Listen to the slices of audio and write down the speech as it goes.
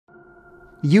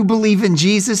You believe in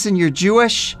Jesus and you're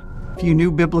Jewish? If you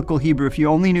knew biblical Hebrew, if you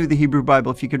only knew the Hebrew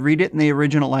Bible, if you could read it in the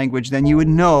original language, then you would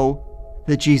know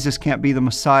that Jesus can't be the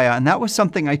Messiah. And that was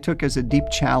something I took as a deep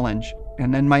challenge.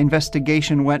 And then my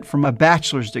investigation went from a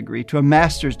bachelor's degree to a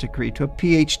master's degree to a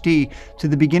PhD to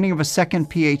the beginning of a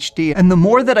second PhD. And the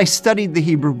more that I studied the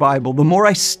Hebrew Bible, the more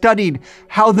I studied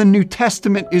how the New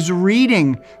Testament is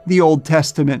reading the Old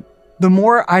Testament, the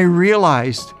more I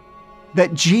realized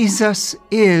that Jesus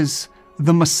is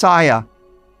the Messiah.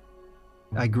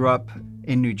 I grew up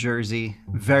in New Jersey,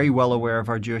 very well aware of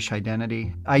our Jewish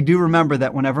identity. I do remember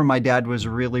that whenever my dad was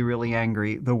really, really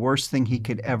angry, the worst thing he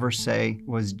could ever say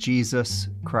was Jesus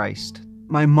Christ.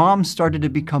 My mom started to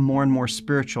become more and more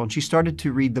spiritual, and she started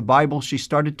to read the Bible. She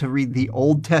started to read the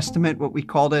Old Testament, what we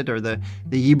called it, or the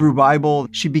Hebrew Bible.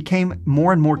 She became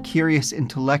more and more curious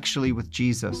intellectually with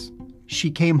Jesus.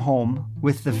 She came home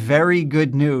with the very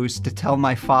good news to tell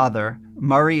my father,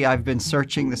 Murray, I've been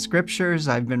searching the scriptures,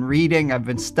 I've been reading, I've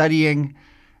been studying,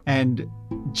 and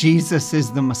Jesus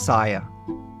is the Messiah.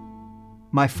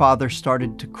 My father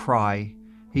started to cry.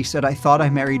 He said, I thought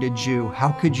I married a Jew. How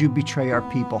could you betray our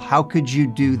people? How could you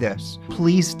do this?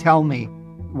 Please tell me,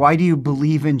 why do you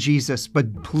believe in Jesus?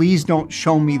 But please don't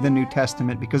show me the New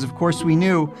Testament, because of course we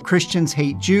knew Christians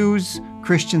hate Jews,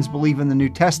 Christians believe in the New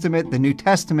Testament. The New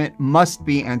Testament must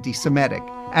be anti-Semitic.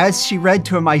 As she read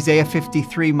to him Isaiah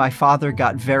 53, my father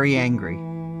got very angry.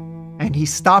 And he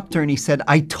stopped her and he said,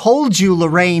 I told you,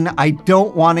 Lorraine, I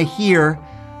don't want to hear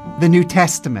the New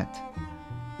Testament.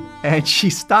 And she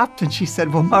stopped and she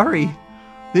said, well, Murray,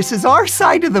 this is our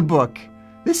side of the book.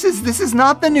 This is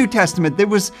not the New Testament.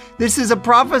 This is a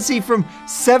prophecy from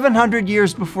 700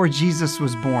 years before Jesus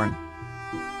was born.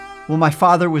 Well, my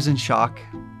father was in shock.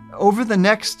 Over the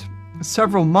next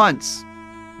several months,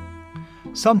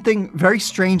 something very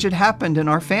strange had happened in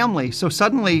our family. So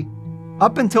suddenly,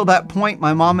 up until that point,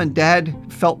 my mom and dad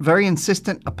felt very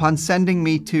insistent upon sending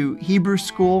me to Hebrew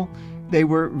school. They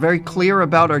were very clear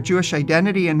about our Jewish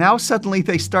identity. And now suddenly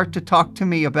they start to talk to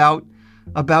me about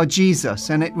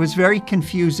Jesus. And it was very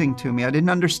confusing to me. I didn't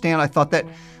understand. I thought that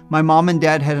my mom and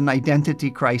dad had an identity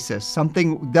crisis.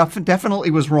 Something definitely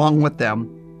was wrong with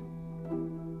them.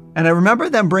 And I remember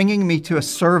them bringing me to a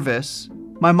service.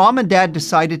 My mom and dad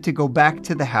decided to go back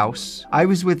to the house. I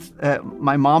was with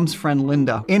my mom's friend,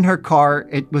 Linda, in her car.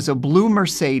 It was a blue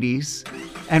Mercedes,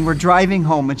 and we're driving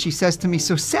home. And she says to me,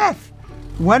 so Seth,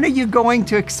 when are you going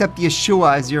to accept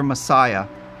Yeshua as your Messiah?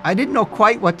 I didn't know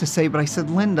quite what to say, but I said,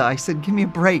 Linda, I said, give me a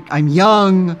break. I'm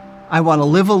young. I want to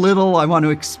live a little. I want to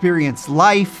experience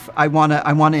life. I want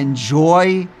to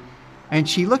enjoy. And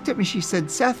she looked at me, she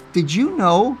said, Seth, did you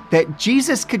know that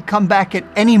Jesus could come back at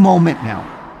any moment now?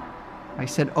 I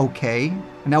said, okay.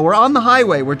 Now we're on the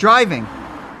highway, we're driving.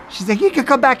 She said, he could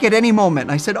come back at any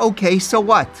moment. I said, okay, so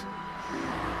what?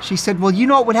 She said, well, you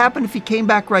know what would happen if he came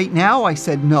back right now? I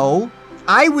said, no.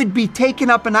 I would be taken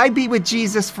up and I'd be with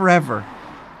Jesus forever.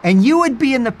 And you would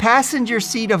be in the passenger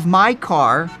seat of my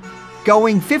car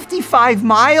going 55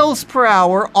 miles per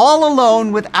hour all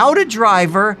alone without a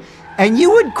driver, and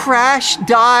you would crash,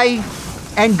 die,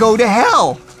 and go to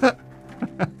hell.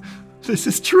 This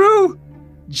is true.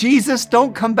 Jesus,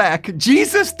 don't come back.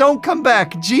 Jesus, don't come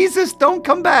back. Jesus, don't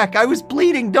come back. I was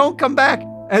bleeding. Don't come back.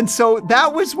 And so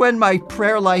that was when my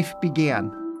prayer life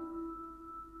began.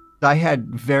 I had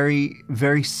very,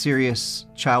 very serious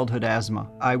childhood asthma.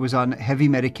 I was on heavy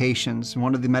medications.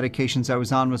 One of the medications I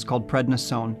was on was called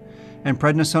prednisone. And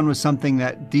prednisone was something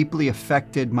that deeply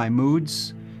affected my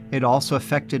moods. It also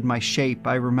affected my shape.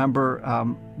 I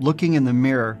remember looking in the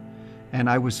mirror and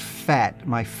I was fat.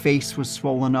 My face was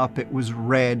swollen up. It was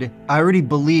red. I already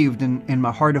believed in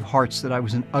my heart of hearts that I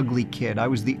was an ugly kid. I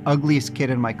was the ugliest kid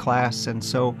in my class. And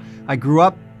so I grew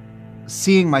up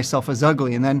seeing myself as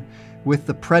ugly. And then with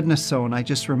the prednisone, I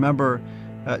just remember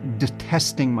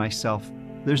detesting myself.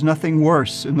 There's nothing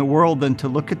worse in the world than to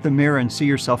look at the mirror and see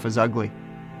yourself as ugly.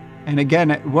 And again,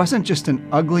 it wasn't just an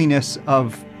ugliness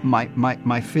of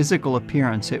my physical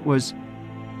appearance. It was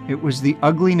the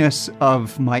ugliness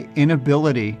of my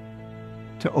inability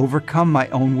to overcome my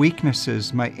own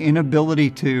weaknesses, my inability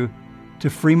to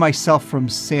free myself from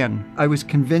sin. I was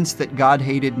convinced that God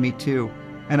hated me too.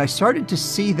 And I started to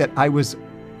see that I was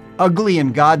ugly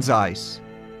in God's eyes.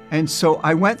 And so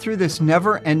I went through this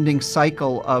never-ending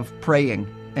cycle of praying.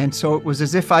 And so it was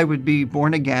as if I would be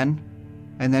born again,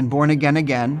 and then born again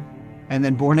again, and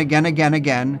then born again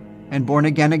again, and born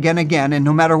again again. And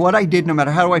no matter what I did, no matter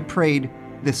how I prayed,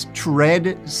 this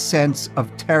dread sense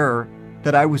of terror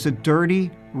that I was a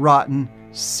dirty, rotten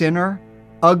sinner,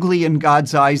 ugly in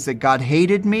God's eyes, that God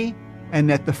hated me, and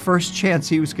that the first chance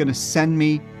he was going to send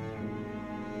me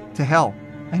to hell.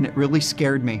 and it really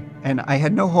scared me, and I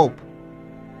had no hope.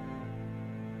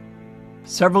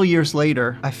 Several years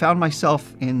later, I found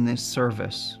myself in this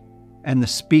service, and the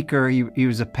speaker, he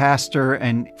was a pastor,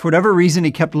 and for whatever reason,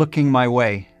 he kept looking my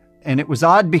way. And it was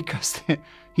odd because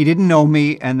he didn't know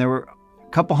me, and there were a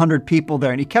couple hundred people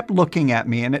there, and he kept looking at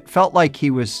me, and it felt like he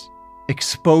was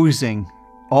exposing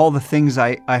all the things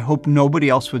I hope nobody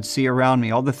else would see around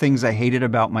me, all the things I hated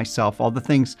about myself, all the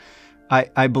things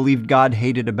I believed God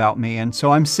hated about me. And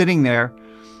so I'm sitting there,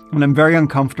 and I'm very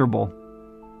uncomfortable.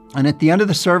 And at the end of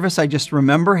the service, I just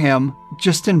remember him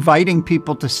just inviting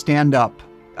people to stand up.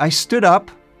 I stood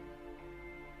up,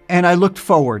 and I looked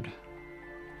forward.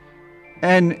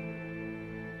 And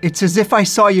it's as if I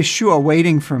saw Yeshua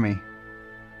waiting for me.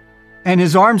 And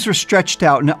his arms were stretched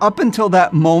out. And up until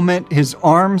that moment, his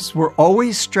arms were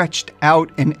always stretched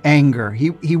out in anger.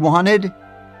 He wanted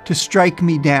to strike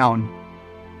me down.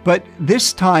 But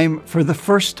this time, for the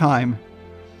first time,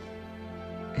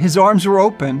 his arms were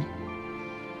open.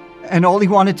 And all he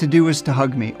wanted to do was to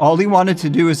hug me. All he wanted to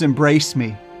do was embrace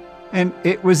me. And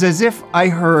it was as if I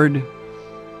heard,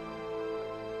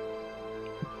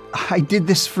 I did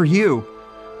this for you.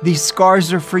 These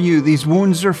scars are for you. These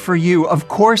wounds are for you. Of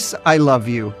course I love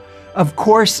you. Of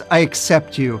course I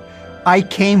accept you. I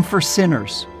came for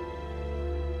sinners.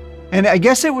 And I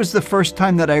guess it was the first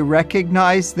time that I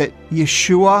recognized that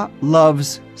Yeshua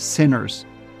loves sinners.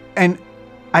 And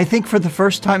I think for the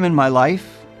first time in my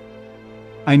life,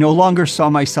 I no longer saw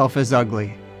myself as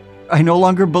ugly. I no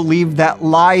longer believed that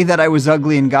lie that I was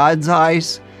ugly in God's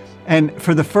eyes. And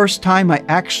for the first time, I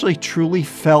actually truly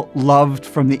felt loved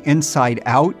from the inside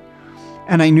out.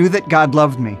 And I knew that God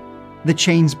loved me. The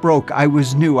chains broke. I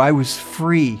was new. I was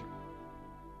free.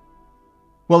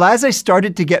 Well, as I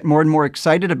started to get more and more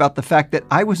excited about the fact that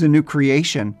I was a new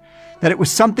creation, that it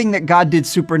was something that God did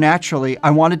supernaturally, I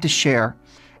wanted to share.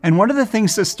 And one of the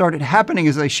things that started happening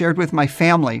is I shared with my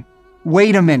family,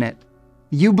 wait a minute,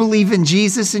 you believe in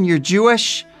Jesus and you're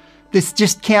Jewish? This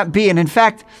just can't be. And in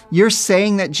fact, you're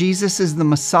saying that Jesus is the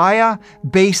Messiah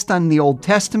based on the Old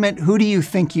Testament. Who do you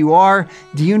think you are?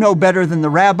 Do you know better than the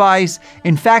rabbis?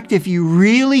 In fact, if you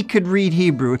really could read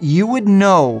Hebrew, you would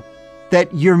know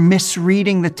that you're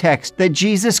misreading the text, that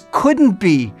Jesus couldn't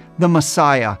be the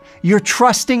Messiah. You're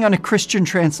trusting on a Christian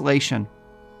translation.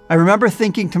 I remember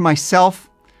thinking to myself,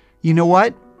 you know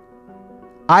what?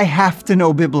 I have to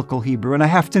know biblical Hebrew, and I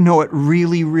have to know it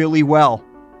really, really well.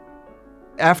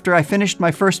 After I finished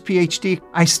my first PhD,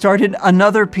 I started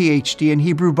another PhD in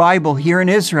Hebrew Bible here in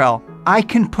Israel. I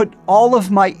can put all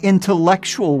of my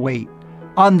intellectual weight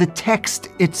on the text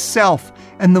itself.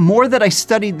 And the more that I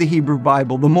studied the Hebrew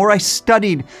Bible, the more I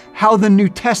studied how the New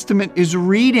Testament is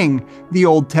reading the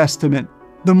Old Testament,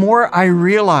 the more I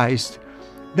realized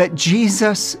that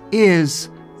Jesus is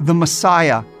the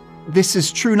Messiah. This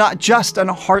is true not just on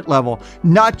a heart level,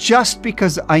 not just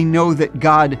because I know that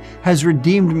God has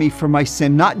redeemed me from my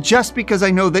sin, not just because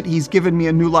I know that He's given me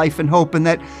a new life and hope, and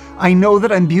that I know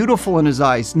that I'm beautiful in His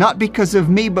eyes, not because of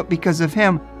me, but because of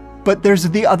Him. But there's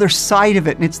the other side of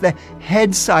it, and it's the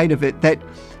head side of it,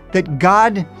 that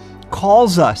God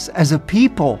calls us as a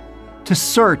people to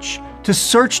search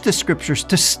the Scriptures,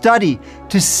 to study,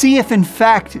 to see if in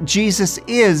fact Jesus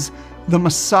is the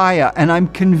Messiah. And I'm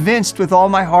convinced with all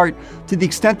my heart, to the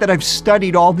extent that I've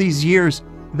studied all these years,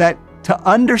 that to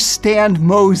understand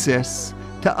Moses,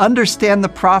 to understand the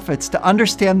prophets, to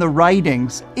understand the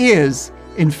writings is,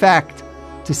 in fact,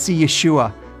 to see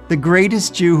Yeshua, the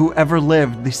greatest Jew who ever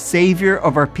lived, the Savior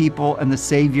of our people and the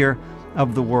Savior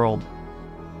of the world.